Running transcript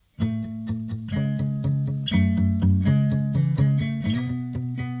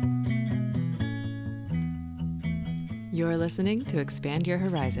listening to Expand Your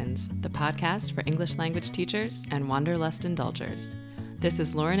Horizons, the podcast for English language teachers and wanderlust indulgers. This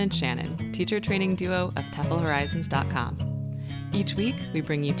is Lauren and Shannon, teacher training duo of TEFLHorizons.com. Each week, we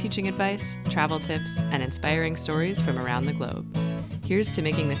bring you teaching advice, travel tips, and inspiring stories from around the globe. Here's to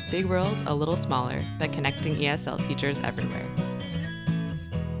making this big world a little smaller, but connecting ESL teachers everywhere.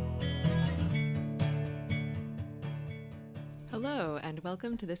 Hello, and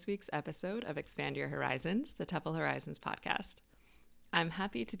welcome to this week's episode of Expand Your Horizons, the TEFL Horizons podcast. I'm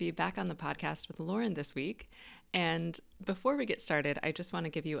happy to be back on the podcast with Lauren this week, and before we get started, I just want to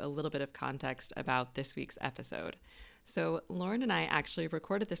give you a little bit of context about this week's episode. So Lauren and I actually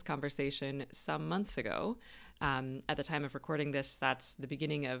recorded this conversation some months ago. At the time of recording this, that's the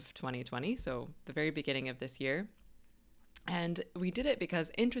beginning of 2020, so the very beginning of this year. And we did it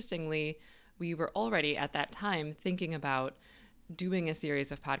because, interestingly, we were already at that time thinking about doing a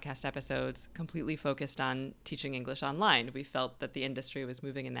series of podcast episodes completely focused on teaching English online. We felt that the industry was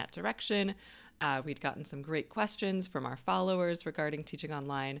moving in that direction. We'd gotten some great questions from our followers regarding teaching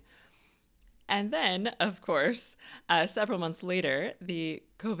online. And then, of course, several months later, the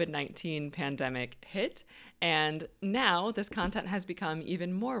COVID-19 pandemic hit, and now this content has become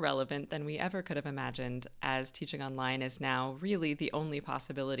even more relevant than we ever could have imagined, as teaching online is now really the only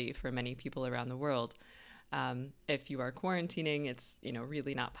possibility for many people around the world. If you are quarantining, it's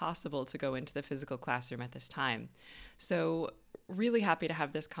really not possible to go into the physical classroom at this time. So really happy to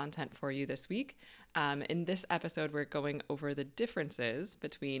have this content for you this week. In this episode, we're going over the differences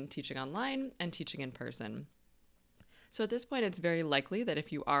between teaching online and teaching in person. So at this point, it's very likely that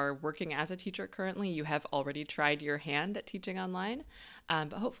if you are working as a teacher currently, you have already tried your hand at teaching online.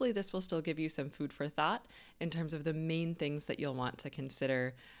 But hopefully this will still give you some food for thought in terms of the main things that you'll want to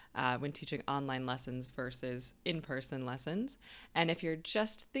consider when teaching online lessons versus in-person lessons. And if you're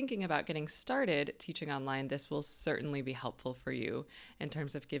just thinking about getting started teaching online, this will certainly be helpful for you in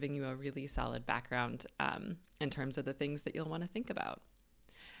terms of giving you a really solid background in terms of the things that you'll want to think about.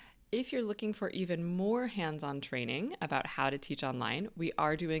 If you're looking for even more hands-on training about how to teach online, we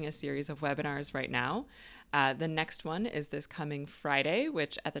are doing a series of webinars right now. The next one is this coming Friday,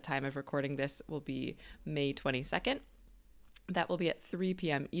 which at the time of recording this will be May 22nd. That will be at 3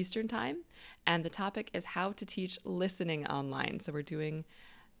 p.m. Eastern Time. And the topic is how to teach listening online. So we're doing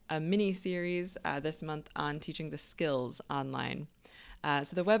a mini series this month on teaching the skills online.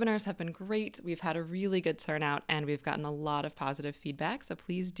 So the webinars have been great. We've had a really good turnout and we've gotten a lot of positive feedback. So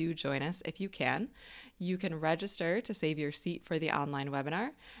please do join us if you can. You can register to save your seat for the online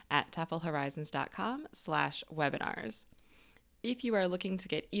webinar at TEFLHorizons.com/webinars. If you are looking to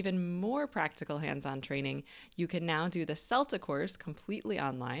get even more practical hands-on training, you can now do the CELTA course completely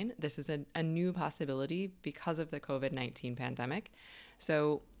online. This is a new possibility because of the COVID-19 pandemic.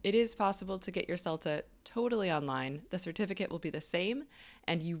 So it is possible to get your CELTA totally online. The certificate will be the same,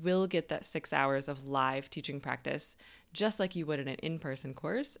 and you will get that 6 hours of live teaching practice, just like you would in an in-person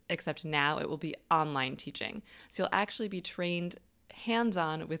course, except now it will be online teaching. So you'll actually be trained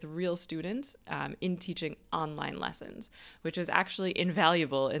hands-on with real students in teaching online lessons, which is actually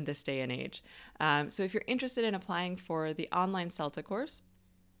invaluable in this day and age. So if you're interested in applying for the online CELTA course,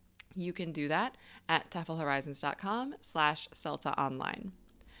 you can do that at TEFLHorizons.com/CELTA online.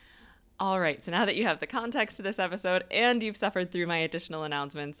 All right, so now that you have the context to this episode and you've suffered through my additional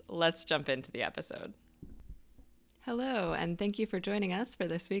announcements, let's jump into the episode. Hello, and thank you for joining us for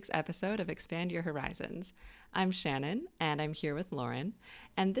this week's episode of Expand Your Horizons. I'm Shannon, and I'm here with Lauren,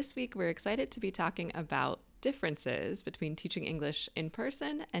 and this week we're excited to be talking about differences between teaching English in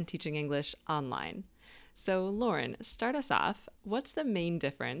person and teaching English online. So Lauren, start us off. What's the main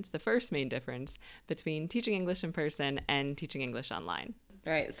difference, the first main difference, between teaching English in person and teaching English online?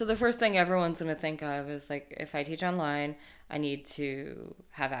 Right. So the first thing everyone's going to think of is like, if I teach online, I need to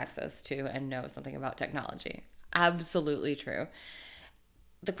have access to and know something about technology. Absolutely true.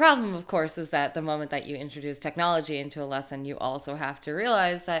 The problem, of course, is that the moment that you introduce technology into a lesson, you also have to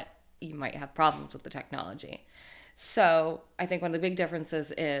realize that you might have problems with the technology. So I think one of the big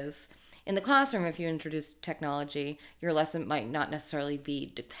differences is in the classroom, if you introduce technology, your lesson might not necessarily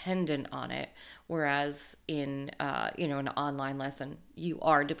be dependent on it. Whereas in an online lesson, you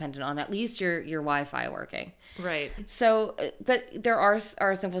are dependent on at least your Wi-Fi working. Right. So, but there are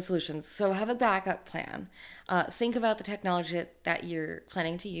simple solutions. So have a backup plan. Think about the technology that you're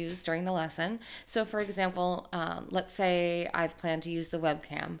planning to use during the lesson. So for example, let's say I've planned to use the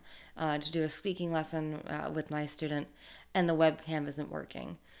webcam to do a speaking lesson with my student and the webcam isn't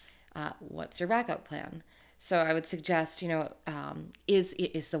working. What's your backup plan? So I would suggest, is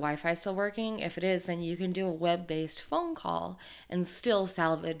the Wi-Fi still working? If it is, then you can do a web-based phone call and still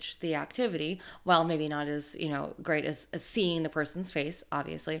salvage the activity, while maybe not as, great as seeing the person's face,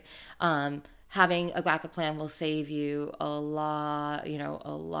 obviously. Having a backup plan will save you a lot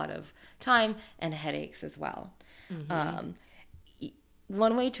of time and headaches as well. Um,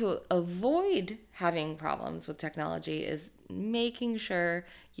 One way to avoid having problems with technology is making sure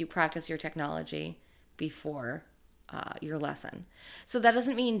you practice your technology before your lesson. So that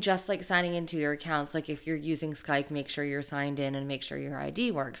doesn't mean just like signing into your accounts. Like if you're using Skype, make sure you're signed in and make sure your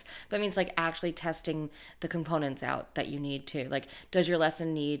ID works. But it means like actually testing the components out that you need to. Like, does your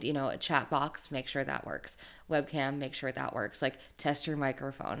lesson need, a chat box? Make sure that works. Webcam, make sure that works. Like test your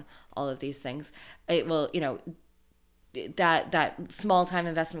microphone, all of these things. It will, that small time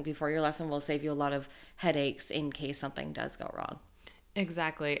investment before your lesson will save you a lot of headaches in case something does go wrong.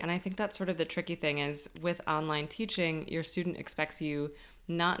 Exactly. And I think that's sort of the tricky thing is with online teaching, your student expects you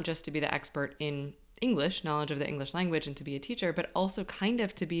not just to be the expert in English, knowledge of the English language and to be a teacher, but also kind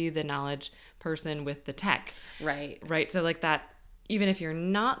of to be the knowledge person with the tech. Right. Right. So like that, even if you're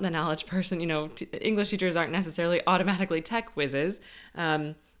not the knowledge person, English teachers aren't necessarily automatically tech whizzes.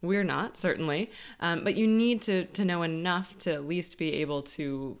 We're not, certainly. But you need to know enough to at least be able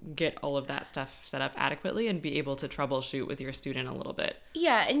to get all of that stuff set up adequately and be able to troubleshoot with your student a little bit.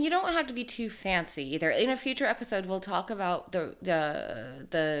 Yeah, and you don't have to be too fancy either. In a future episode, we'll talk about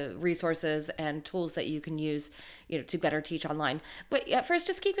the resources and tools that you can use, to better teach online. But at first,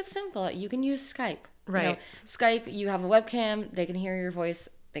 just keep it simple. You can use Skype. Right. Skype, you have a webcam, they can hear your voice,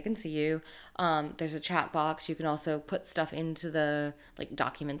 they can see you. There's a chat box. You can also put stuff into the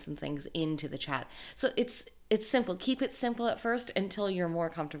documents and things into the chat. So it's simple. Keep it simple at first until you're more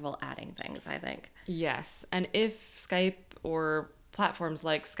comfortable adding things, I think. Yes. And if Skype or platforms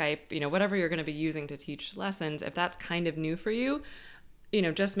like Skype, whatever you're going to be using to teach lessons, if that's kind of new for you,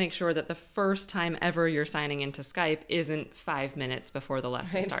 just make sure that the first time ever you're signing into Skype isn't 5 minutes before the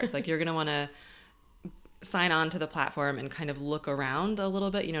lesson starts. Like you're going to want to sign on to the platform and kind of look around a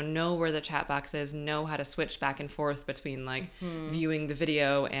little bit, know where the chat box is, know how to switch back and forth between viewing the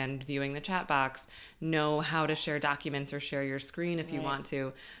video and viewing the chat box, know how to share documents or share your screen if you want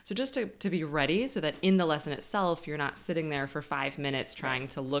to. So just to be ready so that in the lesson itself, you're not sitting there for 5 minutes trying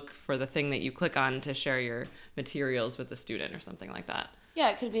to look for the thing that you click on to share your materials with the student or something like that. Yeah,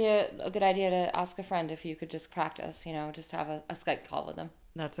 it could be a good idea to ask a friend if you could just practice, just have a Skype call with them.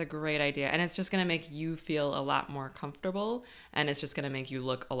 That's a great idea. And it's just going to make you feel a lot more comfortable, and it's just going to make you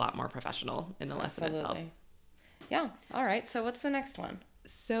look a lot more professional in the lesson itself. Yeah. All right. So what's the next one?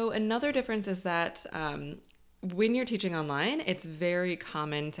 So another difference is that when you're teaching online, it's very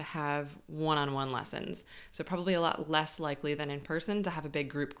common to have one-on-one lessons. So probably a lot less likely than in person to have a big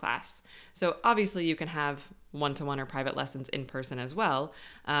group class. So obviously you can have one-to-one or private lessons in person as well.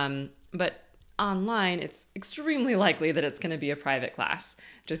 But online, it's extremely likely that it's going to be a private class,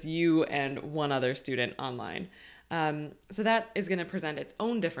 just you and one other student online. So that is going to present its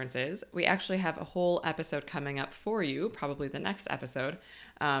own differences. We actually have a whole episode coming up for you, probably the next episode,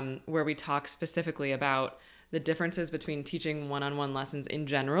 where we talk specifically about the differences between teaching one-on-one lessons in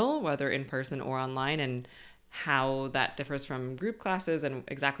general, whether in person or online, and how that differs from group classes and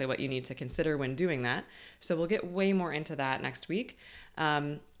exactly what you need to consider when doing that. So we'll get way more into that next week.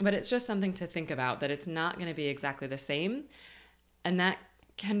 But it's just something to think about, that it's not going to be exactly the same. And that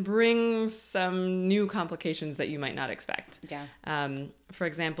can bring some new complications that you might not expect. Yeah. For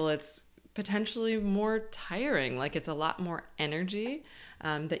example, it's potentially more tiring. Like it's a lot more energy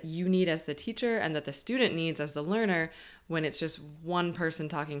that you need as the teacher and that the student needs as the learner when it's just one person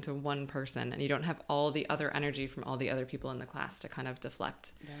talking to one person and you don't have all the other energy from all the other people in the class to kind of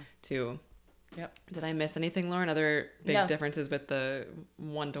deflect to. Yep. Did I miss anything, Lauren? Other big differences with the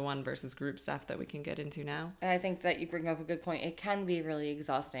one-to-one versus group stuff that we can get into now? And I think that you bring up a good point. It can be really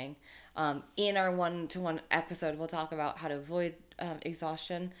exhausting. In our one-to-one episode, we'll talk about how to avoid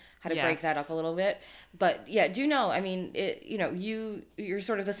exhaustion, how to break that up a little bit. But yeah, do know, I mean, you're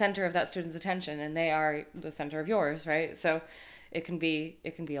sort of the center of that student's attention and they are the center of yours, right? So it can be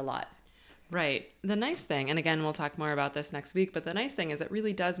a lot. Right. The nice thing, and again, we'll talk more about this next week, but the nice thing is it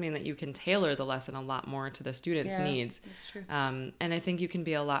really does mean that you can tailor the lesson a lot more to the student's needs. That's true. And I think you can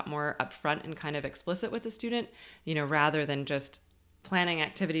be a lot more upfront and kind of explicit with the student, rather than just planning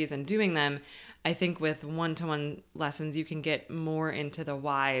activities and doing them. I think with one-to-one lessons, you can get more into the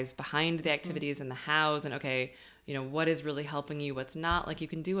whys behind the activities and the hows and, okay, what is really helping you, what's not. Like you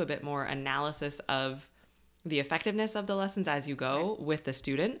can do a bit more analysis of the effectiveness of the lessons as you go with the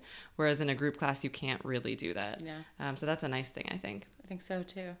student, whereas in a group class, you can't really do that. Yeah. So that's a nice thing, I think. I think so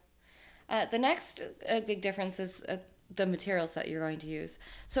too. The next big difference is the materials that you're going to use.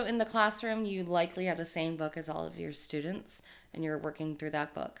 So in the classroom, you likely have the same book as all of your students, and you're working through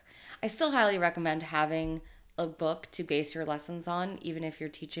that book. I still highly recommend having a book to base your lessons on, even if you're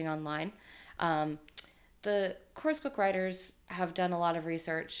teaching online. The course book writers have done a lot of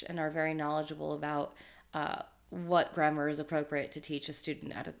research and are very knowledgeable about what grammar is appropriate to teach a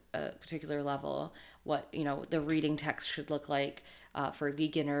student at a particular level, what the reading text should look like for a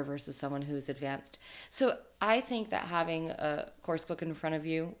beginner versus someone who's advanced. So I think that having a course book in front of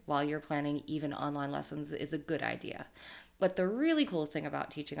you while you're planning even online lessons is a good idea. But the really cool thing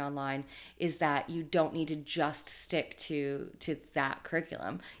about teaching online is that you don't need to just stick to that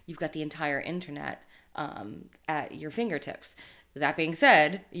curriculum. You've got the entire internet at your fingertips. That being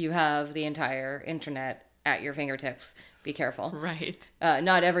said, you have the entire internet at your fingertips. Be careful. Right.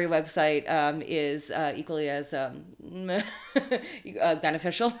 Not every website is equally as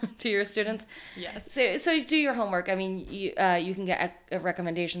beneficial to your students. Yes. So do your homework. I mean, you can get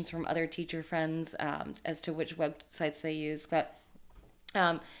recommendations from other teacher friends as to which websites they use, but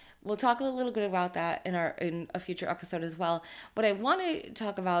we'll talk a little bit about that in a future episode as well. What I want to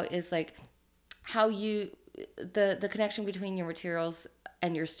talk about is like how the connection between your materials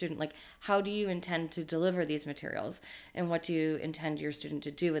and your student. Like, how do you intend to deliver these materials, and what do you intend your student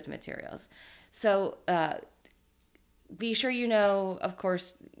to do with the materials? So be sure you know, of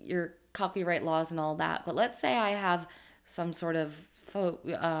course, your copyright laws and all that, but let's say I have some sort of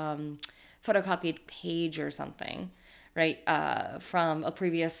photocopied page or something, right, from a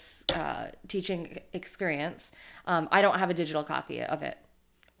previous teaching experience. I don't have a digital copy of it,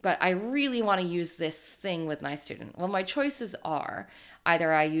 but I really want to use this thing with my student. Well, my choices are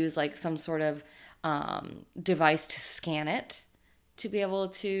either I use like some sort of device to scan it to be able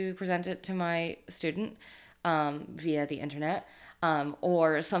to present it to my student via the internet,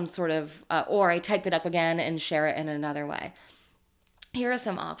 or some sort of, or I type it up again and share it in another way. Here are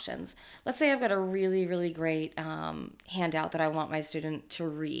some options. Let's say I've got a really, really great handout that I want my student to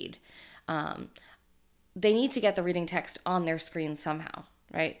read. They need to get the reading text on their screen somehow,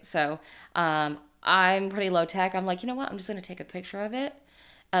 right? So I'm pretty low tech. I'm like, you know what? I'm just going to take a picture of it,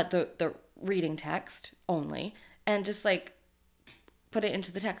 the reading text only, and just like put it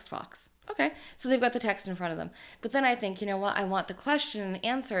into the text box. Okay, so they've got the text in front of them. But then I think, you know what? I want the question and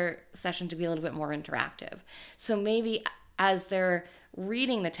answer session to be a little bit more interactive. So maybe as they're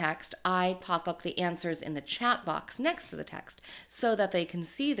reading the text, I pop up the answers in the chat box next to the text so that they can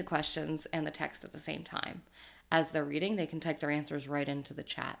see the questions and the text at the same time. As they're reading, they can type their answers right into the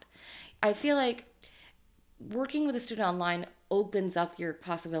chat. I feel like working with a student online opens up your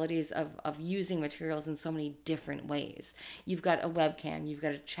possibilities of using materials in so many different ways. You've got a webcam, you've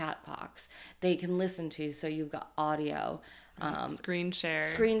got a chat box they can listen to, so you've got audio. Screen share.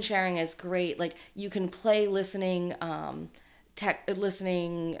 Screen sharing is great. Like, you can play listening,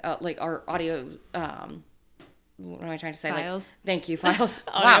 like our audio, what am I trying to say? Files. Like, thank you, files.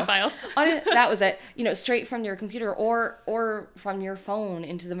 Audio files. That was it. Straight from your computer or from your phone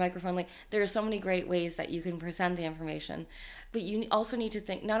into the microphone. Like, there are so many great ways that you can present the information, but you also need to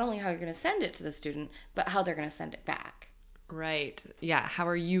think not only how you're going to send it to the student, but how they're going to send it back. Right. Yeah. How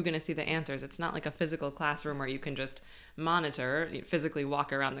are you going to see the answers? It's not like a physical classroom where you can just monitor, physically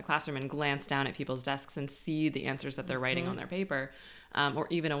walk around the classroom and glance down at people's desks and see the answers that they're writing on their paper, or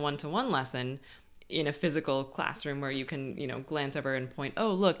even a one-to-one lesson in a physical classroom where you can, glance over and point,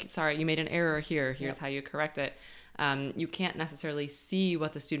 oh, look, sorry, you made an error here. Here's how you correct it. You can't necessarily see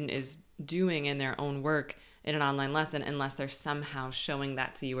what the student is doing in their own work in an online lesson unless they're somehow showing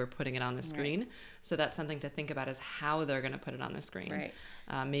that to you or putting it on the screen. Right. So that's something to think about, is how they're going to put it on the screen. Right.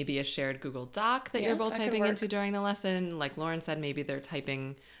 Maybe a shared Google Doc that you're both typing into during the lesson. Like Lauren said, maybe they're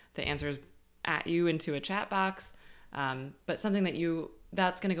typing the answers at you into a chat box. But something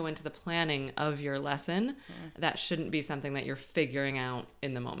that's going to go into the planning of your lesson. That shouldn't be something that you're figuring out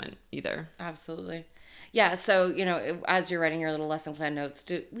in the moment either. Absolutely. Yeah, so, as you're writing your little lesson plan notes,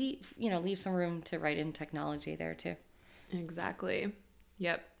 to leave some room to write in technology there too. Exactly.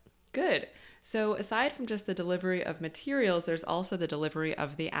 Yep. Good. So aside from just the delivery of materials, there's also the delivery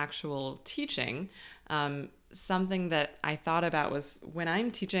of the actual teaching. Something that I thought about was when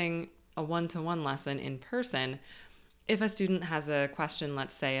I'm teaching a one-to-one lesson in person, if a student has a question,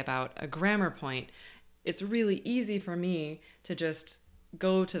 let's say, about a grammar point, it's really easy for me to just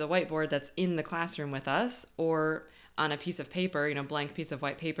go to the whiteboard that's in the classroom with us, or on a piece of paper, blank piece of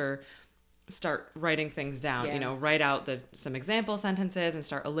white paper, start writing things down, write out some example sentences and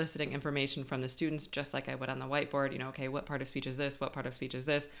start eliciting information from the students, just like I would on the whiteboard. Okay, what part of speech is this? What part of speech is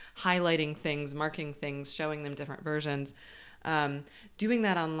this? Highlighting things, marking things, showing them different versions. Doing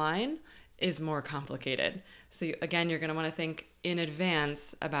that online is more complicated. So again, you're going to want to think in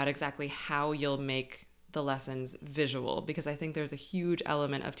advance about exactly how you'll make the lessons visual, because I think there's a huge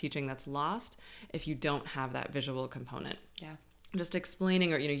element of teaching that's lost if you don't have that visual component. Yeah. Just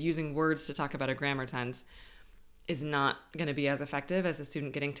explaining or using words to talk about a grammar tense is not going to be as effective as the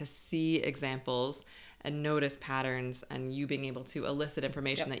student getting to see examples and notice patterns, and you being able to elicit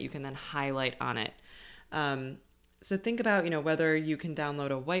information that you can then highlight on it. So think about, whether you can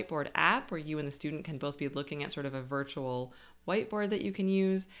download a whiteboard app where you and the student can both be looking at sort of a virtual whiteboard that you can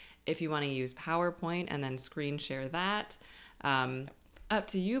use. If you want to use PowerPoint and then screen share that, up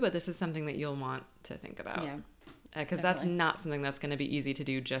to you, but this is something that you'll want to think about. Yeah. Because that's not something that's going to be easy to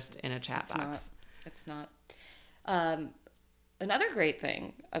do just in a chat box. It's not. Another great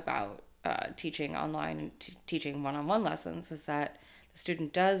thing about teaching online and teaching one-on-one lessons is that the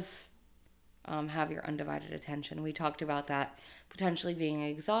student does have your undivided attention. We talked about that potentially being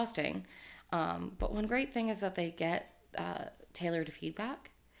exhausting. But one great thing is that they get tailored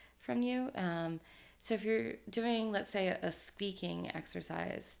feedback from you. So if you're doing, let's say, a speaking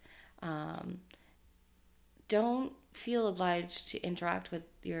exercise, don't feel obliged to interact with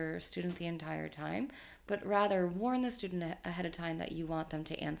your student the entire time, but rather warn the student ahead of time that you want them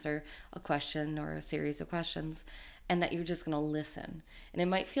to answer a question or a series of questions, and that you're just going to listen. And it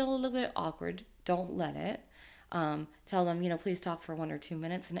might feel a little bit awkward. Don't let it. Tell them, please talk for 1 or 2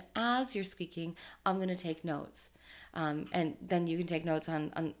 minutes. And as you're speaking, I'm going to take notes. And then you can take notes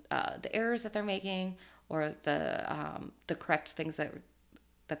on the errors that they're making, or the correct things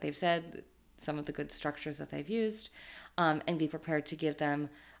that they've said, some of the good structures that they've used, and be prepared to give them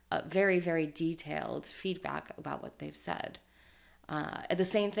very, very detailed feedback about what they've said. The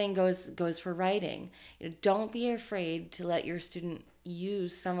same thing goes for writing. Don't be afraid to let your student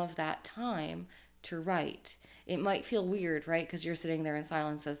use some of that time to write. It might feel weird, right? Because you're sitting there in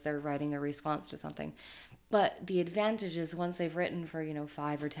silence as they're writing a response to something. But the advantage is once they've written for,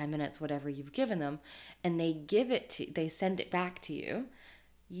 5 or 10 minutes, whatever you've given them, and they send it back to you,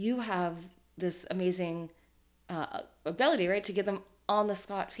 you have this amazing ability, right, to give them on the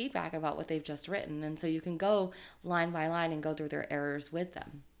spot feedback about what they've just written. And so you can go line by line and go through their errors with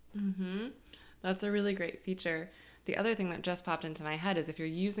them. Mm-hmm. That's a really great feature. The other thing that just popped into my head is if you're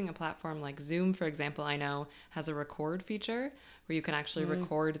using a platform like Zoom, for example, I know has a record feature where you can actually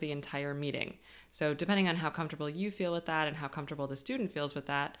record the entire meeting. So depending on how comfortable you feel with that and how comfortable the student feels with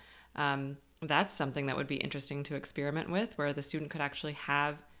that, that's something that would be interesting to experiment with, where the student could actually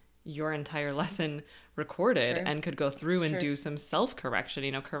have your entire lesson recorded and could go through and do some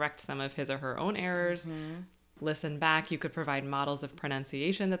self-correction, correct some of his or her own errors, listen back. You could provide models of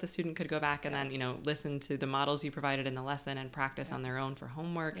pronunciation that the student could go back and then, listen to the models you provided in the lesson and practice on their own for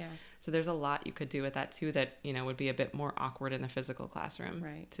homework. Yeah. So there's a lot you could do with that too that, would be a bit more awkward in the physical classroom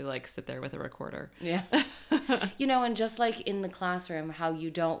to sit there with a recorder. Yeah. And just like in the classroom, how you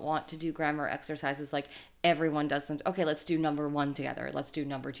don't want to do grammar exercises like everyone does them. Okay, let's do number 1 together. Let's do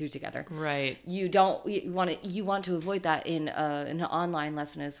number 2 together. Right. You want to avoid that in an online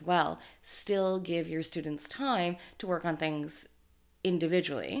lesson as well. Still give your students time to work on things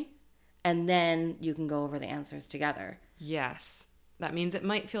individually, and then you can go over the answers together. Yes. That means it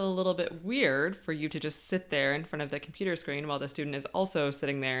might feel a little bit weird for you to just sit there in front of the computer screen while the student is also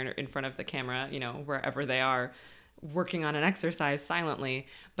sitting there in front of the camera, wherever they are, working on an exercise silently.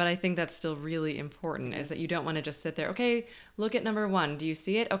 But I think that's still really important, is that you don't want to just sit there. Okay, look at number 1. Do you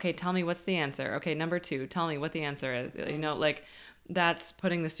see it? Okay, tell me what's the answer. Okay, number 2, tell me what the answer is. That's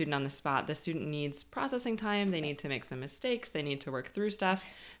putting the student on the spot. The student needs processing time. They need to make some mistakes. They need to work through stuff.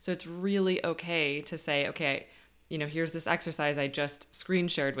 So it's really okay to say, okay, here's this exercise I just screen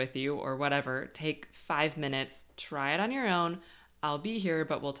shared with you or whatever. Take 5 minutes, try it on your own. I'll be here,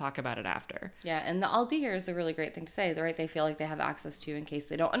 but we'll talk about it after. Yeah, and the I'll be here is a really great thing to say, right? They feel like they have access to you in case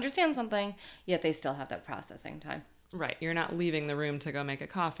they don't understand something, yet they still have that processing time. Right. You're not leaving the room to go make a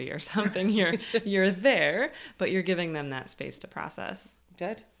coffee or something. You're there, but you're giving them that space to process.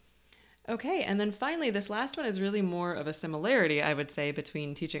 Good. Okay, and then finally, this last one is really more of a similarity, I would say,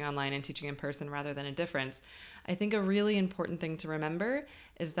 between teaching online and teaching in person rather than a difference. I think a really important thing to remember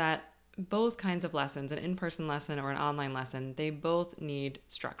is that both kinds of lessons, an in-person lesson or an online lesson, they both need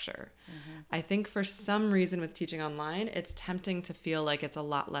structure. Mm-hmm. I think for some reason with teaching online, it's tempting to feel like it's a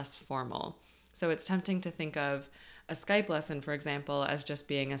lot less formal. So it's tempting to think of a Skype lesson, for example, as just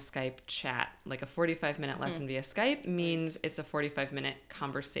being a Skype chat. Like a 45-minute lesson via Skype means it's a 45-minute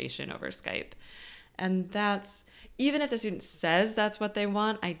conversation over Skype. And that's, even if the student says that's what they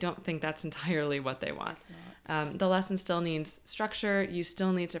want, I don't think that's entirely what they want. The lesson still needs structure. You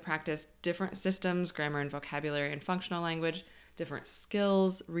still need to practice different systems, grammar and vocabulary and functional language, different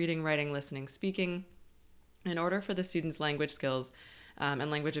skills, reading, writing, listening, speaking. In order for the students' language skills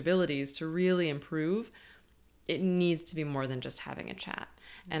and language abilities to really improve, it needs to be more than just having a chat.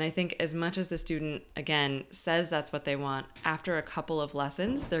 And I think as much as the student, again, says that's what they want, after a couple of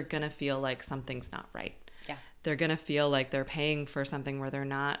lessons, they're going to feel like something's not right. Yeah. They're going to feel like they're paying for something where they're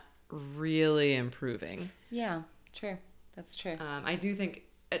not really improving. Yeah, true. That's true. I do think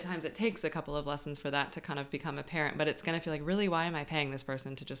at times it takes a couple of lessons for that to kind of become apparent, but it's going to feel like, really, why am I paying this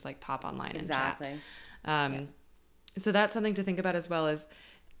person to just like pop online and chat? Exactly. So that's something to think about as well, as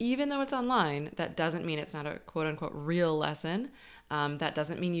even though it's online, that doesn't mean it's not a quote unquote real lesson. That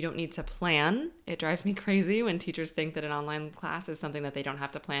doesn't mean you don't need to plan. It drives me crazy when teachers think that an online class is something that they don't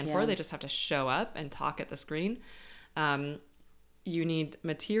have to plan for. They just have to show up and talk at the screen. You need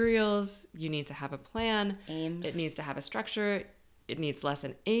materials. You need to have a plan. Aims. It needs to have a structure. It needs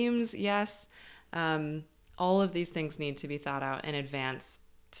lesson aims, yes. All of these things need to be thought out in advance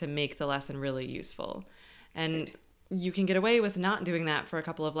to make the lesson really useful. And you can get away with not doing that for a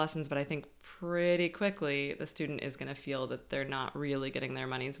couple of lessons, but I think pretty quickly the student is going to feel that they're not really getting their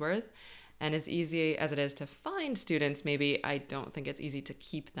money's worth. And as easy as it is to find students, maybe I don't think it's easy to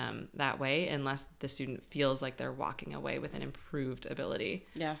keep them that way unless the student feels like they're walking away with an improved ability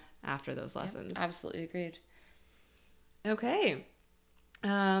after those lessons. Yeah, absolutely agreed. Okay.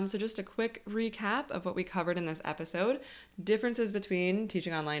 So just a quick recap of what we covered in this episode. Differences between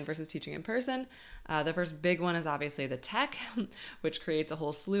teaching online versus teaching in person. The first big one is obviously the tech, which creates a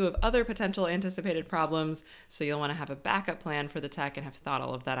whole slew of other potential anticipated problems. So you'll want to have a backup plan for the tech and have thought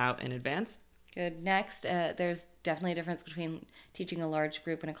all of that out in advance. Good. Next, there's definitely a difference between teaching a large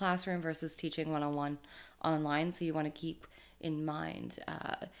group in a classroom versus teaching one-on-one online. So you want to keep in mind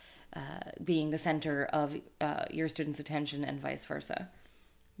being the center of your students' attention and vice versa.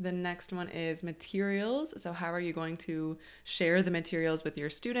 The next one is materials. So how are you going to share the materials with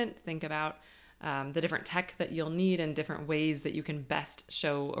your student? Think about the different tech that you'll need and different ways that you can best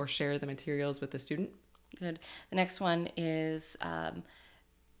show or share the materials with the student. Good. The next one is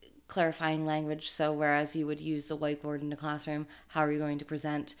clarifying language. So whereas you would use the whiteboard in the classroom, how are you going to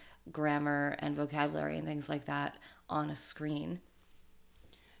present grammar and vocabulary and things like that on a screen?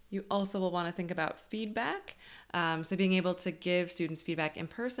 You also will want to think about feedback. So being able to give students feedback in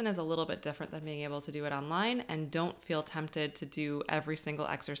person is a little bit different than being able to do it online, and don't feel tempted to do every single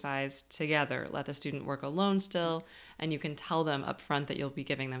exercise together. Let the student work alone still, and you can tell them up front that you'll be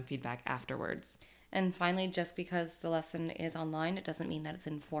giving them feedback afterwards. And finally, just because the lesson is online, it doesn't mean that it's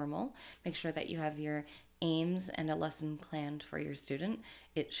informal. Make sure that you have your aims and a lesson planned for your student.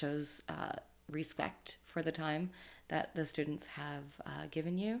 It shows respect for the time that the students have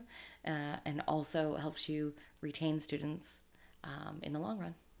given you, and also helps you retain students in the long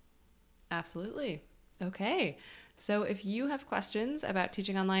run. Absolutely. Okay. So if you have questions about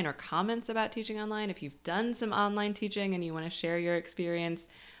teaching online or comments about teaching online, if you've done some online teaching and you want to share your experience,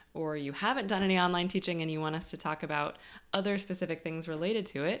 or you haven't done any online teaching and you want us to talk about other specific things related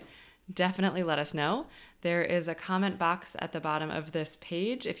to it, definitely let us know. There is a comment box at the bottom of this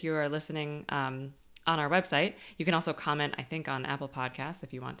page if you are listening on our website. You can also comment, I think, on Apple Podcasts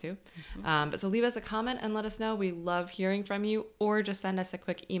if you want to. But so leave us a comment and let us know. We love hearing from you, or just send us a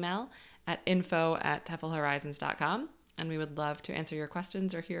quick email at info@teflhorizons.com, and we would love to answer your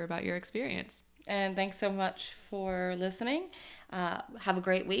questions or hear about your experience. And thanks so much for listening. Have a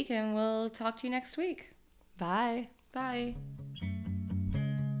great week, and we'll talk to you next week. Bye. Bye.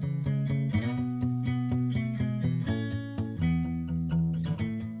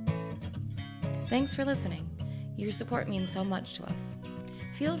 Thanks for listening. Your support means so much to us.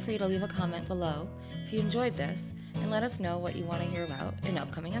 Feel free to leave a comment below if you enjoyed this, and let us know what you want to hear about in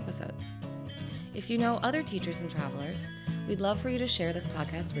upcoming episodes. If you know other teachers and travelers, we'd love for you to share this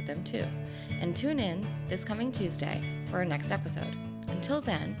podcast with them too. And tune in this coming Tuesday for our next episode. Until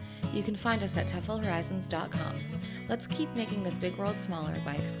then, you can find us at teflhorizons.com. Let's keep making this big world smaller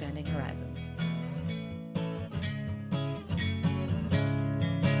by expanding horizons.